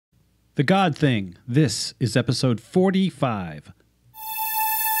The God Thing. This is episode 45.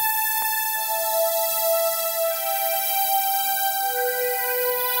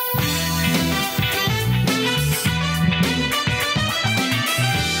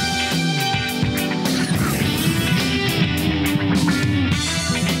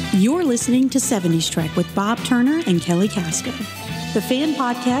 You're listening to 70s Trek with Bob Turner and Kelly Casco, the fan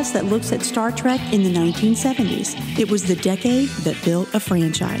podcast that looks at Star Trek in the 1970s. It was the decade that built a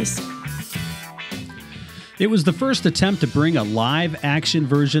franchise. It was the first attempt to bring a live-action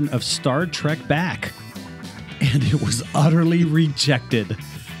version of Star Trek back, and it was utterly rejected.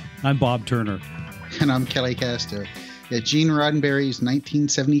 I'm Bob Turner. And I'm Kelly Castor. Gene Roddenberry's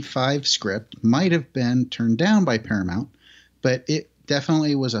 1975 script might have been turned down by Paramount, but it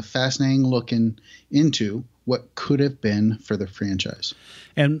definitely was a fascinating look into what could have been for the franchise.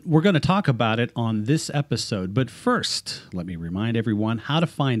 And we're going to talk about it on this episode. But first, let me remind everyone how to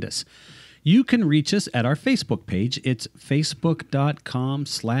find us. You can reach us at our Facebook page. It's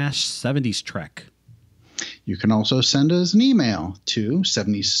facebook.com/70strek. You can also send us an email to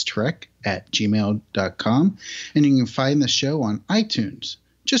 70strek@gmail.com. And you can find the show on iTunes.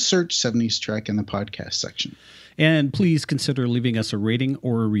 Just search 70s Trek in the podcast section. And please consider leaving us a rating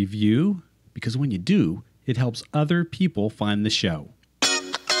or a review, because when you do, it helps other people find the show.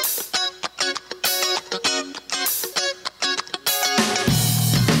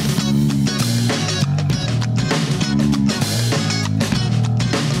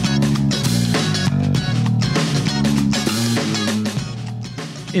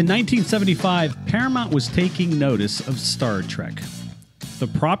 In 1975, Paramount was taking notice of Star Trek. The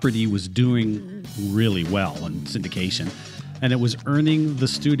property was doing really well in syndication, and it was earning the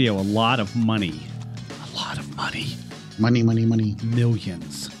studio a lot of money. A lot of money. Money, money, money.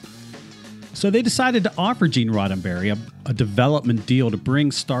 Millions. So they decided to offer Gene Roddenberry a development deal to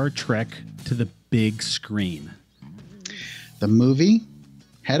bring Star Trek to the big screen. The movie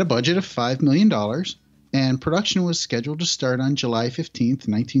had a budget of $5 million, and production was scheduled to start on July 15th,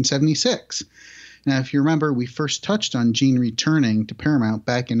 1976. Now, if you remember, we first touched on Gene returning to Paramount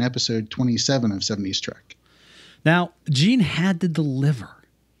back in episode 27 of 70s Trek. Now, Gene had to deliver.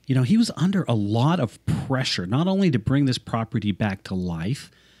 You know, he was under a lot of pressure, not only to bring this property back to life,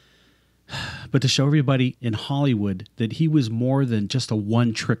 but to show everybody in Hollywood that he was more than just a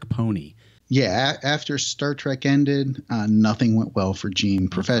one-trick pony. Yeah, after Star Trek ended, nothing went well for Gene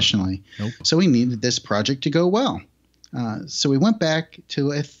professionally. Nope. So he needed this project to go well. So we went back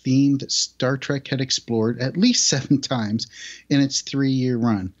to a theme that Star Trek had explored at least 7 times in its 3-year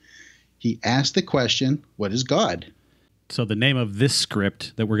run. He asked the question, what is God? So the name of this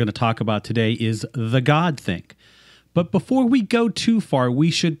script that we're going to talk about today is The God Thing. But before we go too far,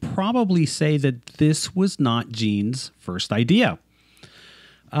 we should probably say that this was not Gene's first idea.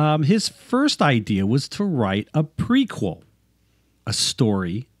 His first idea was to write a prequel, a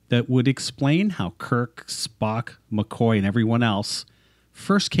story that would explain how Kirk, Spock, McCoy, and everyone else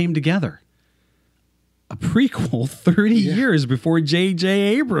first came together. A prequel 30 years before J.J.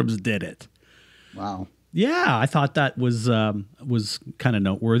 Abrams did it. Wow. Yeah, I thought that was kind of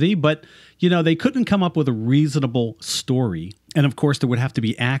noteworthy. But, you know, they couldn't come up with a reasonable story. And, of course, there would have to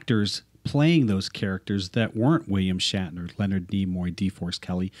be actors playing those characters that weren't William Shatner, Leonard Nimoy, DeForest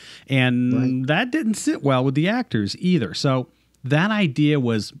Kelley. And that didn't sit well with the actors either. So that idea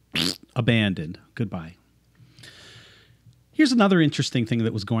was abandoned. Goodbye. Here's another interesting thing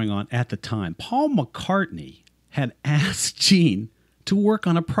that was going on at the time. Paul McCartney had asked Gene to work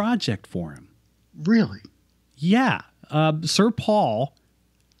on a project for him. Really? Yeah. Sir Paul,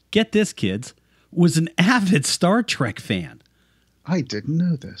 get this, kids, was an avid Star Trek fan. I didn't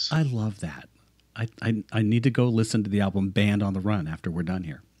know this. I love that. I need to go listen to the album Band on the Run after we're done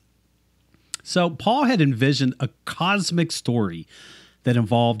here. So Paul had envisioned a cosmic story that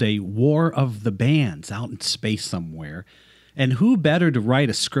involved a war of the bands out in space somewhere. And who better to write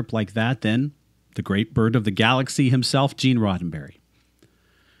a script like that than the great bird of the galaxy himself, Gene Roddenberry.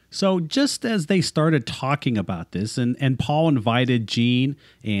 So just as they started talking about this, and Paul invited Gene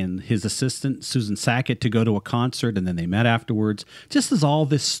and his assistant, Susan Sackett, to go to a concert, and then they met afterwards, just as all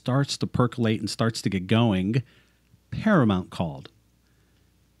this starts to percolate and starts to get going, Paramount called.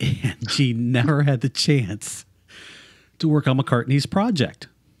 And Gene never had the chance to work on McCartney's project.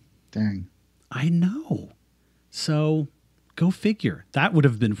 Dang. I know. So go figure. That would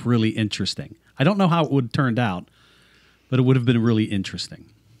have been really interesting. I don't know how it would have turned out, but it would have been really interesting.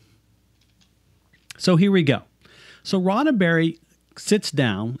 So here we go. So Roddenberry sits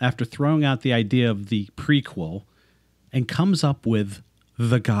down after throwing out the idea of the prequel and comes up with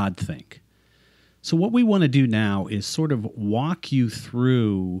The God Thing. So what we want to do now is sort of walk you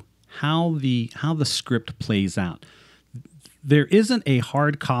through how the script plays out. There isn't a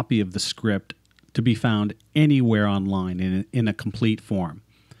hard copy of the script to be found anywhere online in a complete form.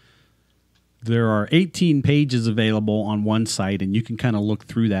 There are 18 pages available on one site, and you can kind of look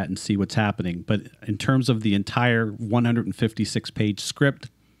through that and see what's happening. But in terms of the entire 156-page script,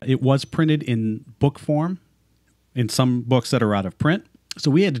 it was printed in book form in some books that are out of print. So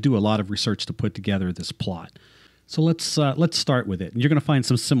we had to do a lot of research to put together this plot. So let's start with it. And you're going to find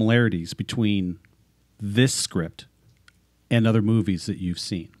some similarities between this script and other movies that you've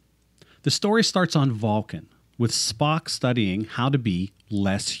seen. The story starts on Vulcan, with Spock studying how to be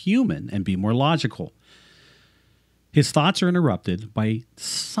less human and be more logical. His thoughts are interrupted by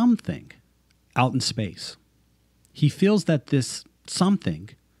something out in space. He feels that this something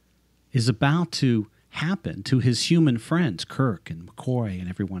is about to happen to his human friends, Kirk and McCoy and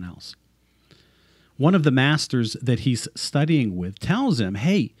everyone else. One of the masters that he's studying with tells him,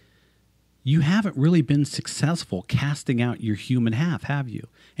 hey, you haven't really been successful casting out your human half, have you?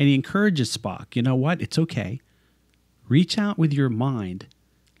 And he encourages Spock, you know what? It's okay. Reach out with your mind.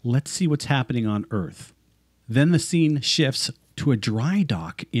 Let's see what's happening on Earth. Then the scene shifts to a dry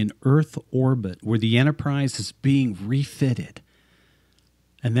dock in Earth orbit where the Enterprise is being refitted.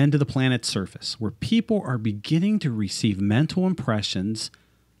 And then to the planet's surface where people are beginning to receive mental impressions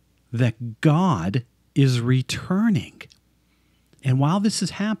that God is returning. And while this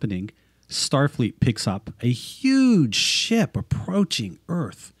is happening, Starfleet picks up a huge ship approaching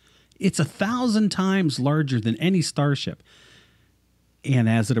Earth. It's 1,000 times larger than any starship. And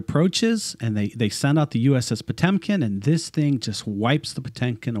as it approaches, and they send out the USS Potemkin, and this thing just wipes the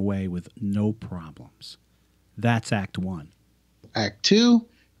Potemkin away with no problems. That's Act 1. Act 2,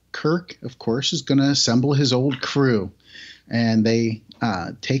 Kirk, of course, is going to assemble his old crew. And they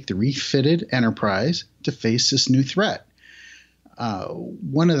take the refitted Enterprise to face this new threat.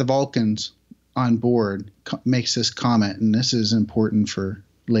 One of the Vulcans on board makes this comment, and this is important for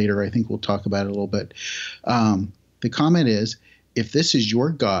later. I think we'll talk about it a little bit. The comment is, if this is your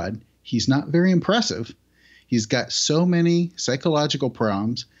God, he's not very impressive. He's got so many psychological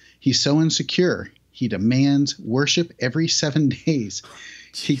problems. He's so insecure. He demands worship every 7 days.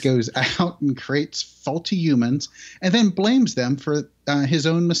 He goes out and creates faulty humans and then blames them for his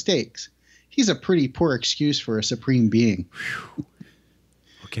own mistakes. He's a pretty poor excuse for a supreme being.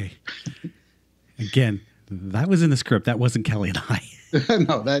 Okay. Again, that was in the script. That wasn't Kelly and I.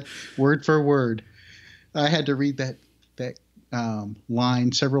 No, that word for word. I had to read that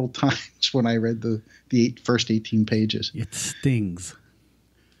line several times when I read the first 18 pages. It stings.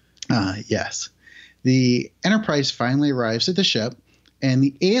 Yes. The Enterprise finally arrives at the ship, and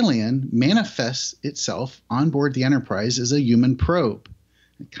the alien manifests itself on board the Enterprise as a human probe.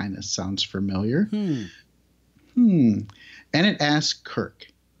 It kind of sounds familiar. And it asks Kirk,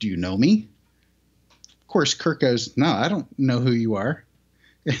 do you know me? Of course, Kirk goes, no, I don't know who you are.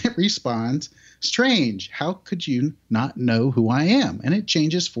 And it responds, strange, how could you not know who I am? And it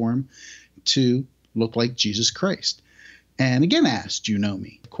changes form to look like Jesus Christ. And again asks, do you know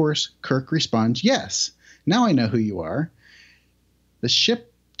me? Of course, Kirk responds, yes, now I know who you are. The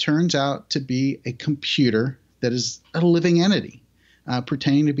ship turns out to be a computer that is a living entity,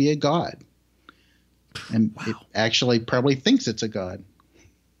 pretending to be a god. And It actually probably thinks it's a god.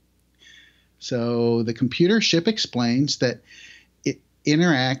 So the computer ship explains that it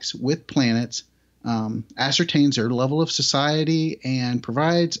interacts with planets, ascertains their level of society, and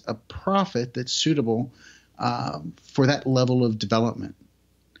provides a profit that's suitable for that level of development.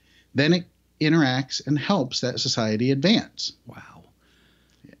 Then it interacts and helps that society advance. Wow.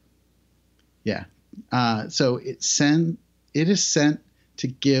 Yeah. So it is sent to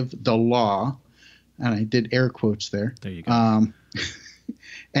give the law, and I did air quotes there. There you go.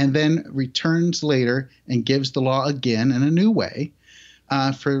 And then returns later and gives the law again in a new way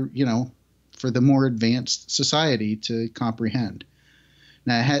for the more advanced society to comprehend.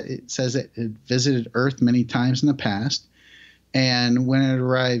 Now, it says it visited Earth many times in the past, and when it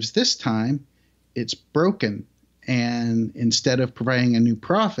arrives this time, it's broken, and instead of providing a new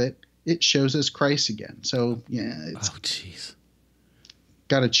prophet, it shows us Christ again. So, yeah, it's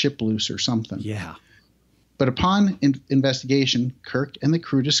got a chip loose or something. Yeah. But upon investigation, Kirk and the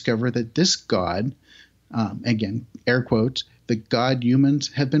crew discover that this god, again, air quotes, the god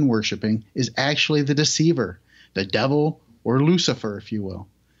humans have been worshiping, is actually the deceiver, the devil, or Lucifer, if you will.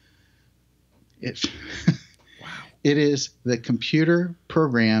 It is the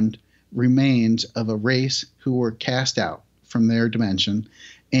computer-programmed remains of a race who were cast out from their dimension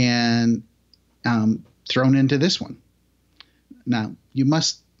and thrown into this one. Now, you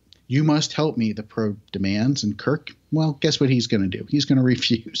must help me, the probe demands. And Kirk, well, guess what he's going to do? He's going to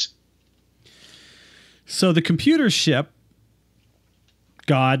refuse. So the computer ship,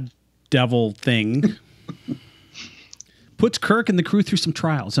 God, devil thing, puts Kirk and the crew through some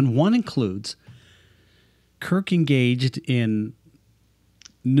trials, and one includes Kirk engaged in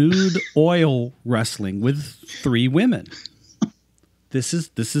nude oil wrestling with 3 women. This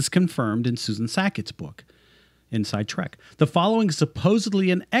is confirmed in Susan Sackett's book, Inside Trek. The following is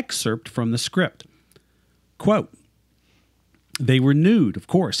supposedly an excerpt from the script. Quote, "They were nude, of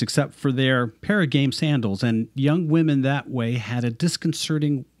course, except for their paragame sandals, and young women that way had a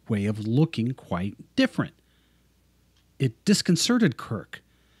disconcerting way of looking quite different. It disconcerted Kirk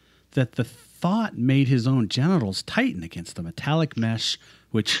that the thought made his own genitals tighten against the metallic mesh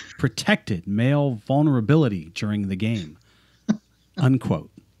which protected male vulnerability during the game."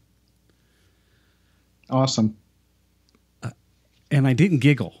 Unquote. Awesome. And I didn't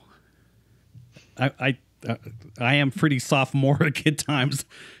giggle. I am pretty sophomoric at times,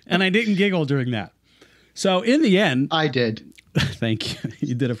 and I didn't giggle during that. So in the end, I did. Thank you.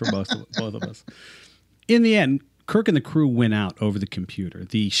 You did it for both of us. In the end, Kirk and the crew win out over the computer.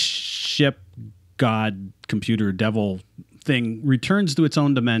 The ship, God, computer, devil thing returns to its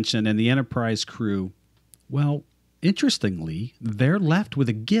own dimension, and the Enterprise crew, well, interestingly, they're left with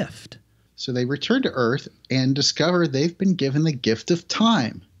a gift. So they return to Earth and discover they've been given the gift of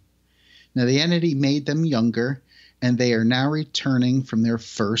time. Now, the entity made them younger, and they are now returning from their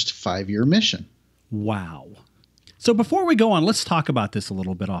first 5-year mission. Wow. So before we go on, let's talk about this a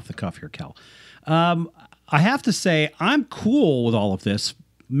little bit off the cuff here, Kel. I have to say I'm cool with all of this,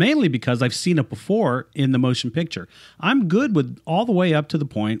 mainly because I've seen it before in the motion picture. I'm good with all the way up to the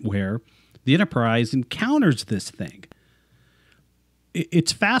point where the Enterprise encounters this thing.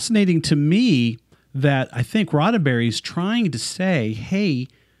 It's fascinating to me that I think Roddenberry is trying to say, hey,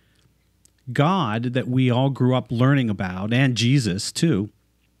 God that we all grew up learning about, and Jesus too,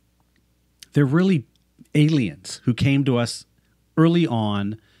 they're really aliens who came to us early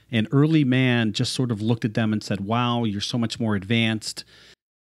on, and early man just sort of looked at them and said, wow, you're so much more advanced,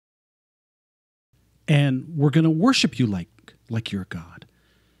 and we're going to worship you like you're God.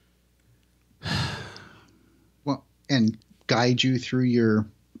 Well, and guide you through your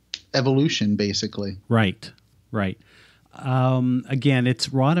evolution, basically. Right. Again, it's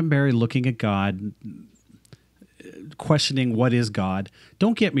Roddenberry looking at God, questioning what is God.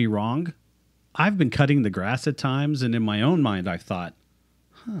 Don't get me wrong. I've been cutting the grass at times, and in my own mind, I've thought,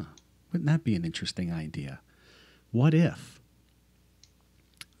 wouldn't that be an interesting idea? What if?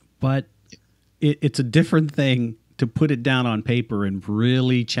 But it's a different thing to put it down on paper and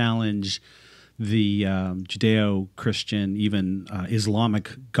really challenge the Judeo-Christian, even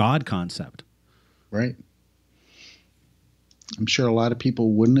Islamic God concept. Right. I'm sure a lot of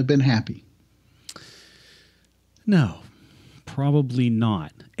people wouldn't have been happy. No, probably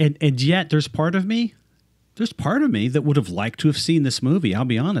not. And yet there's part of me that would have liked to have seen this movie. I'll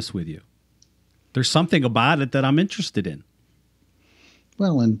be honest with you. There's something about it that I'm interested in.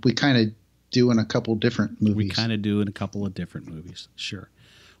 Well, and we kind of do in a couple different movies. We kind of do in a couple of different movies. Sure.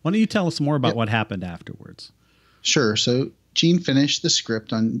 Why don't you tell us more about what happened afterwards? Sure. So Gene finished the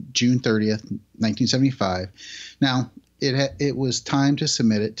script on June 30th, 1975. Now, it was time to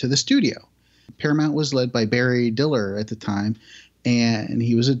submit it to the studio. Paramount was led by Barry Diller at the time, and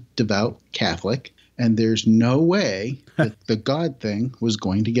he was a devout Catholic, and there's no way that the God thing was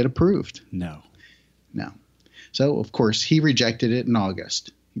going to get approved. No. So, of course, he rejected it in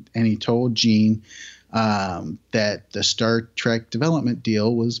August, and he told Gene that the Star Trek development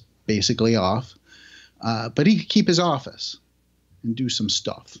deal was basically off, but he could keep his office and do some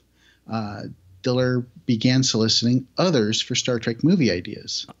stuff. Diller began soliciting others for Star Trek movie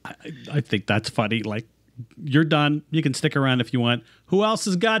ideas. I think that's funny. Like, you're done. You can stick around if you want. Who else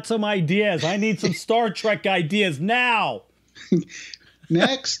has got some ideas? I need some Star Trek ideas now.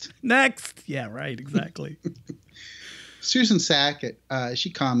 Next. Yeah, right. Exactly. Susan Sackett, she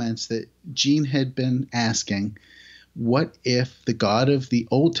comments that Gene had been asking, what if the God of the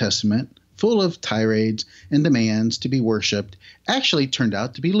Old Testament, full of tirades and demands to be worshipped, actually turned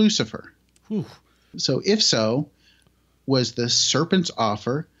out to be Lucifer? Whew. So if so, was the serpent's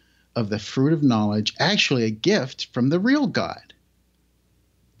offer of the fruit of knowledge actually a gift from the real God?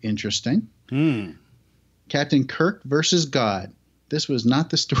 Interesting. Captain Kirk versus God. This was not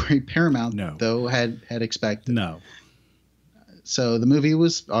the story Paramount, though, had expected. No. So the movie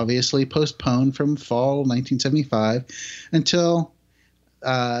was obviously postponed from fall 1975 until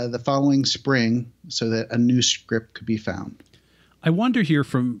the following spring so that a new script could be found. I wonder here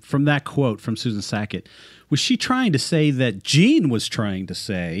from that quote from Susan Sackett, was she trying to say that Gene was trying to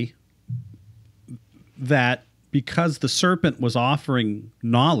say that because the serpent was offering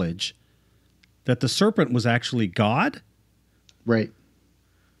knowledge, that the serpent was actually God. Right.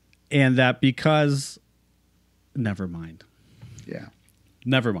 And that because... Never mind. Yeah.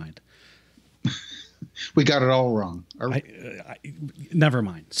 Never mind. We got it all wrong. Never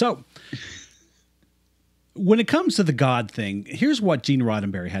mind. So, when it comes to the God thing, here's what Gene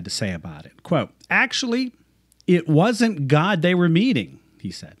Roddenberry had to say about it. Quote, "Actually, it wasn't God they were meeting,"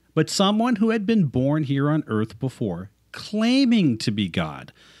 he said, "but someone who had been born here on Earth before, claiming to be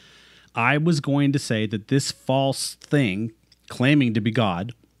God. I was going to say that this false thing, claiming to be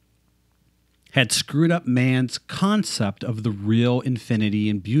God, had screwed up man's concept of the real infinity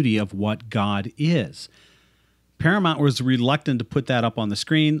and beauty of what God is. Paramount was reluctant to put that up on the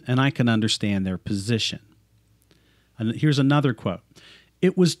screen, and I can understand their position." And here's another quote.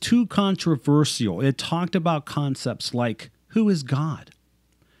 "It was too controversial. It talked about concepts like, who is God?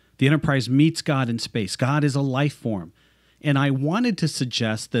 The Enterprise meets God in space. God is a life form. And I wanted to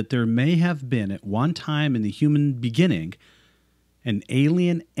suggest that there may have been at one time in the human beginning an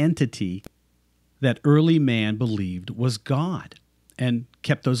alien entity that early man believed was God and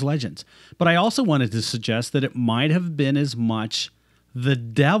kept those legends. But I also wanted to suggest that it might have been as much the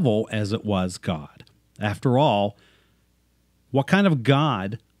devil as it was God. After all, what kind of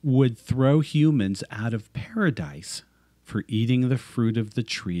God would throw humans out of paradise for eating the fruit of the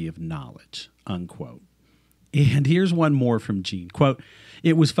tree of knowledge?" Unquote. And here's one more from Gene. Quote,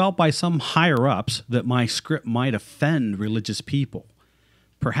 "It was felt by some higher-ups that my script might offend religious people.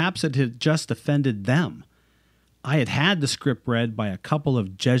 Perhaps it had just offended them. I had had the script read by a couple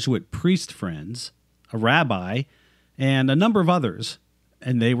of Jesuit priest friends, a rabbi, and a number of others,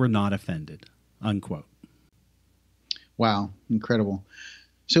 and they were not offended." Unquote. Wow, incredible.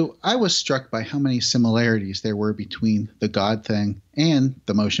 So I was struck by how many similarities there were between the God thing and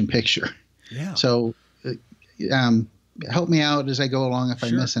the motion picture. Yeah. So help me out as I go along if Sure.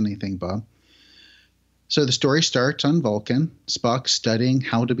 I miss anything, Bob. So the story starts on Vulcan, Spock studying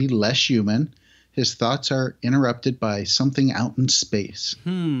how to be less human. His thoughts are interrupted by something out in space.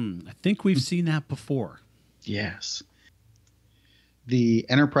 I think we've seen that before. Yes. The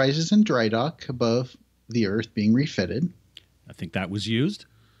Enterprise is in dry dock above the Earth being refitted. I think that was used.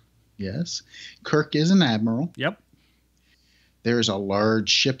 Yes. Kirk is an admiral. Yep. There's a large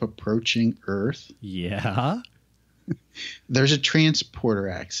ship approaching Earth. Yeah. There's a transporter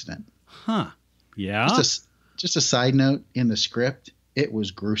accident. Huh. Yeah. Just a side note, in the script, it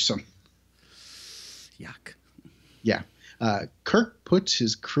was gruesome. Yuck. Yeah. Kirk puts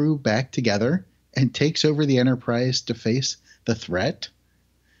his crew back together and takes over the Enterprise to face the threat.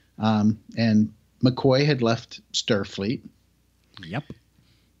 And McCoy had left Starfleet. Yep.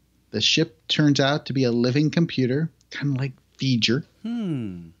 The ship turns out to be a living computer, kind of like V'ger.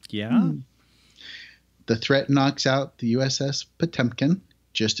 Yeah. The threat knocks out the USS Potemkin,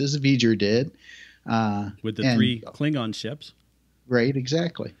 just as V'ger did. With the 3 Klingon ships. Right,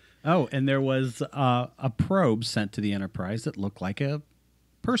 exactly. Oh, and there was a probe sent to the Enterprise that looked like a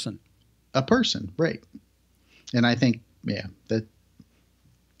person. A person, right. And I think, yeah,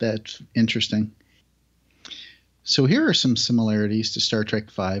 that's interesting. So here are some similarities to Star Trek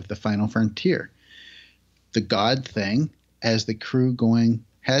V, The Final Frontier. The God thing has the crew going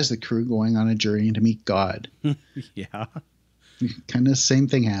on a journey to meet God. Yeah. Kind of same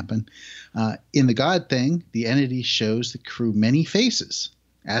thing happened. In the God thing, the entity shows the crew many faces,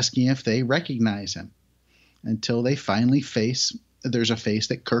 asking if they recognize him, until they finally there's a face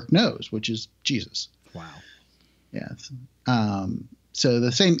that Kirk knows, which is Jesus. Wow. Yeah. So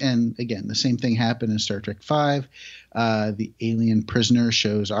the same thing happened in Star Trek V. The alien prisoner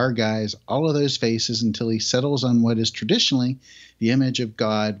shows our guys all of those faces until he settles on what is traditionally the image of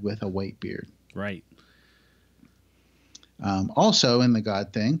God with a white beard. Right. Also in the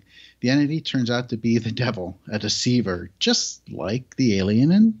God thing, the entity turns out to be the devil, a deceiver, just like the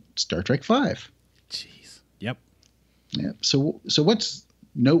alien in Star Trek V. Jeez. Yep. Yeah. So what's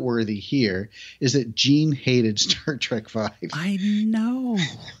noteworthy here is that Gene hated Star Trek V. I know.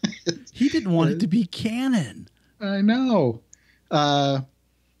 He didn't want it to be canon. I know.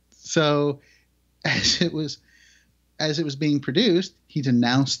 So as it was being produced, he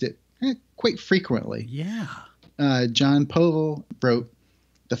denounced it quite frequently. Yeah. John Povell wrote,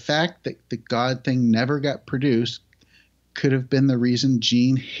 "The fact that the God thing never got produced could have been the reason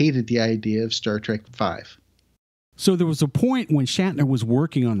Gene hated the idea of Star Trek V." So there was a point when Shatner was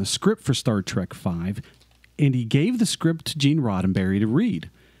working on the script for Star Trek V, and he gave the script to Gene Roddenberry to read.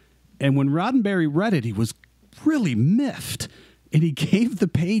 And when Roddenberry read it, he was really miffed. And he gave the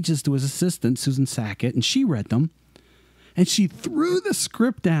pages to his assistant, Susan Sackett, and she read them. And she threw the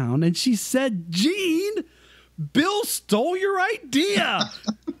script down, and she said, "Gene, Bill stole your idea."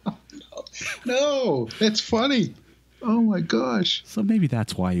 no, that's funny. Oh my gosh. So maybe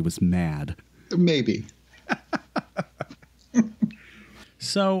that's why he was mad. Maybe.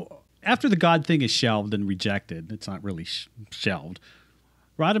 So after the God thing is shelved and rejected, it's not really shelved,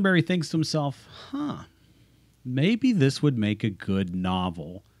 Roddenberry thinks to himself, maybe this would make a good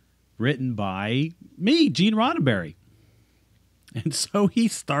novel written by me, Gene Roddenberry. And so he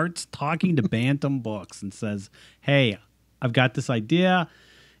starts talking to Bantam Books and says, hey, I've got this idea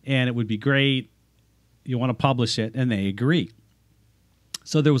and it would be great. You want to publish it? And they agree.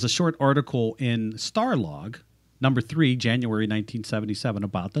 So there was a short article in Starlog, number 3, January 1977,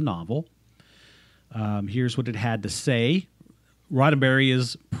 about the novel. Here's what it had to say. Roddenberry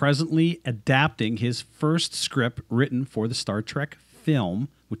is presently adapting his first script written for the Star Trek film,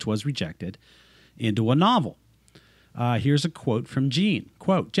 which was rejected, into a novel. Here's a quote from Gene.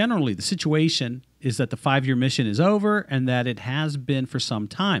 Quote, generally, the situation is that the 5-year mission is over and that it has been for some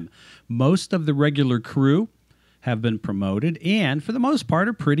time. Most of the regular crew have been promoted and, for the most part,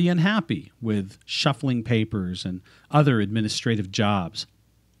 are pretty unhappy with shuffling papers and other administrative jobs.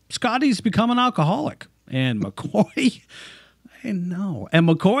 Scotty's become an alcoholic, and McCoy... I know. And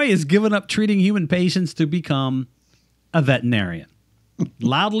McCoy has given up treating human patients to become a veterinarian,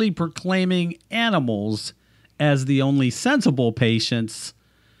 loudly proclaiming animals as the only sensible patients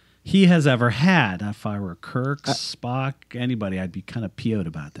he has ever had. If I were Kirk, Spock, anybody, I'd be kind of PO'd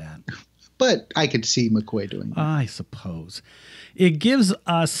about that. But I could see McCoy doing that. I suppose. It gives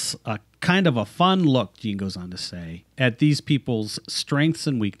us a kind of a fun look, Gene goes on to say, at these people's strengths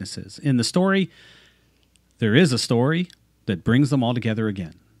and weaknesses. In the story, there is a story that brings them all together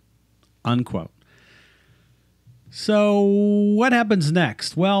again. Unquote. So what happens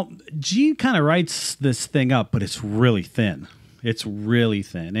next? Well, Gene kind of writes this thing up, but it's really thin. It's really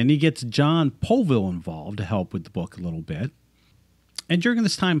thin. And he gets John Polville involved to help with the book a little bit. And during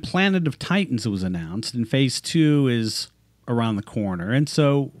this time, Planet of Titans was announced, and Phase 2 is around the corner. And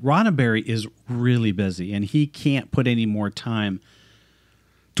so Roddenberry is really busy, and he can't put any more time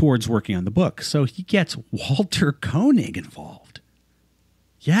towards working on the book. So he gets Walter Koenig involved.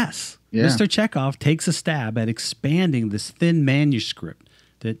 Yes. Yeah. Mr. Chekhov takes a stab at expanding this thin manuscript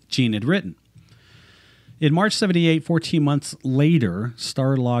that Gene had written. In March 78, 14 months later,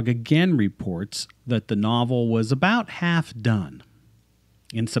 Starlog again reports that the novel was about half done.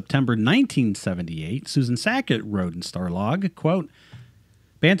 In September 1978, Susan Sackett wrote in Starlog, quote,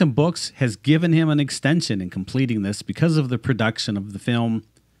 Bantam Books has given him an extension in completing this because of the production of the film,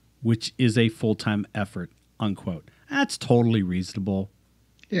 which is a full-time effort, unquote. That's totally reasonable.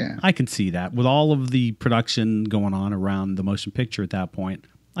 Yeah. I can see that. With all of the production going on around the motion picture at that point,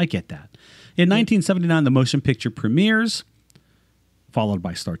 I get that. In 1979, the motion picture premieres, followed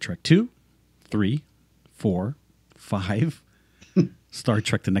by Star Trek 2, 3, 4, 5, Star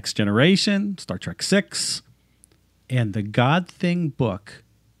Trek The Next Generation, Star Trek 6, and the God Thing book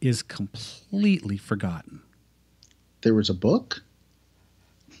is completely forgotten. There was a book?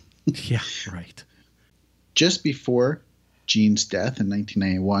 Yeah, right. Just before Gene's death in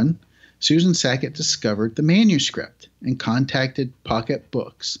 1991, Susan Sackett discovered the manuscript and contacted Pocket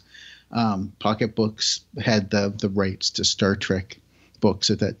Books. Pocket Books had the rights to Star Trek books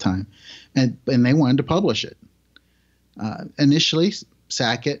at that time, and they wanted to publish it. Initially,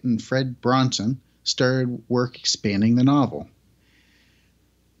 Sackett and Fred Bronson started work expanding the novel.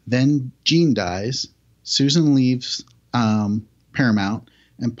 Then Gene dies, Susan leaves Paramount,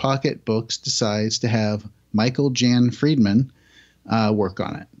 and Pocket Books decides to have Michael Jan Friedman work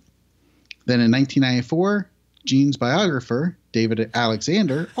on it. Then in 1994, Gene's biographer, David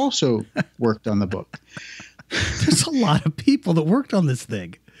Alexander, also worked on the book. There's a lot of people that worked on this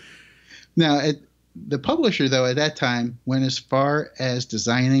thing. Now, the publisher, though, at that time went as far as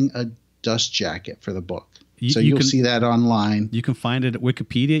designing a dust jacket for the book. You'll see that online. You can find it at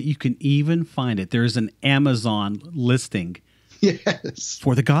Wikipedia. You can even find it. There's an Amazon listing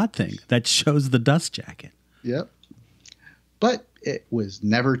for the God Thing that shows the dust jacket. Yep. But it was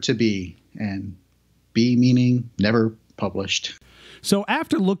never to be, and be meaning never published. So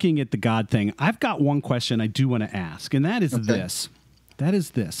after looking at the God Thing, I've got one question I do want to ask, and that is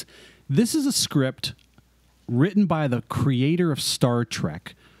this. This is a script written by the creator of Star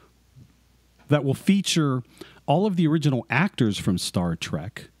Trek that will feature all of the original actors from Star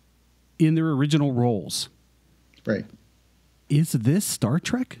Trek in their original roles. Right. Is this Star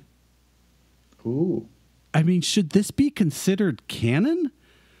Trek? Ooh. I mean, should this be considered canon?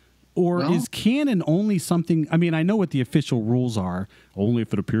 Or is canon only something... I mean, I know what the official rules are. Only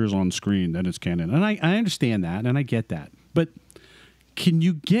if it appears on screen, then it's canon. And I understand that, and I get that. But can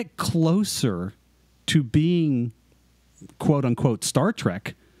you get closer to being, quote-unquote, Star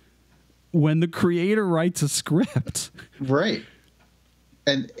Trek when the creator writes a script. Right.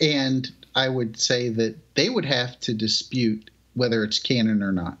 And I would say that they would have to dispute whether it's canon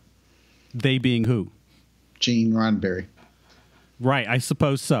or not. They being who? Gene Roddenberry. Right, I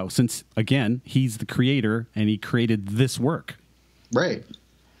suppose so. Since, again, he's the creator and he created this work. Right.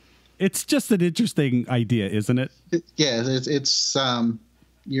 It's just an interesting idea, isn't it? Yeah, it's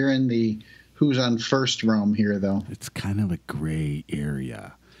you're in the who's on first realm here, though. It's kind of a gray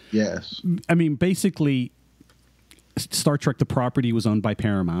area. Yes. I mean, basically, Star Trek, the property, was owned by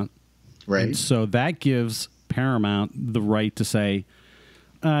Paramount. Right. And so that gives Paramount the right to say,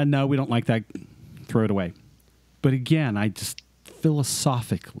 no, we don't like that, throw it away. But again, I just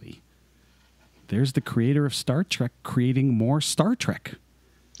philosophically, there's the creator of Star Trek creating more Star Trek.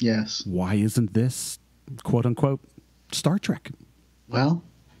 Yes. Why isn't this, quote unquote, Star Trek? Well,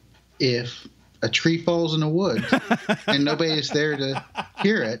 if a tree falls in the woods and nobody is there to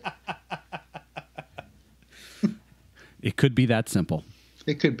hear it, it could be that simple.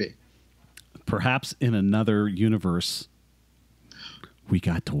 It could be. Perhaps in another universe, we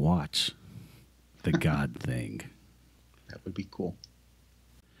got to watch the God thing. That would be cool.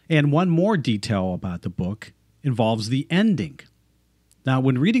 And one more detail about the book involves the ending. Now,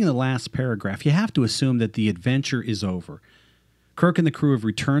 when reading the last paragraph, you have to assume that the adventure is over. Kirk and the crew have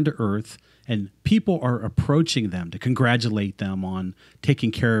returned to Earth, and people are approaching them to congratulate them on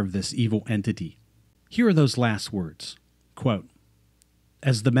taking care of this evil entity. Here are those last words. Quote,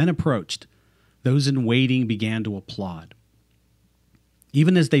 "As the men approached, those in waiting began to applaud.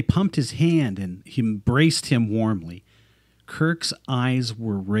 Even as they pumped his hand and embraced him warmly, Kirk's eyes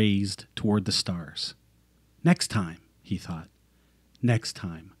were raised toward the stars. Next time, he thought, next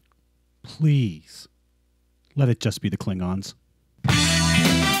time, please, let it just be the Klingons."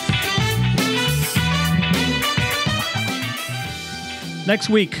 Next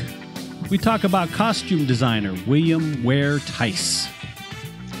week, we talk about costume designer William Ware Tice.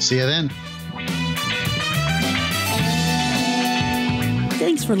 See you then.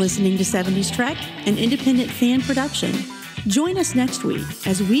 Thanks for listening to 70s Trek, an independent fan production. Join us next week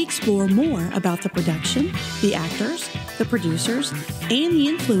as we explore more about the production, the actors, the producers, and the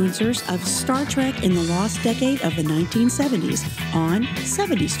influencers of Star Trek in the lost decade of the 1970s on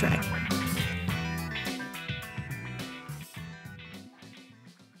 70s Trek.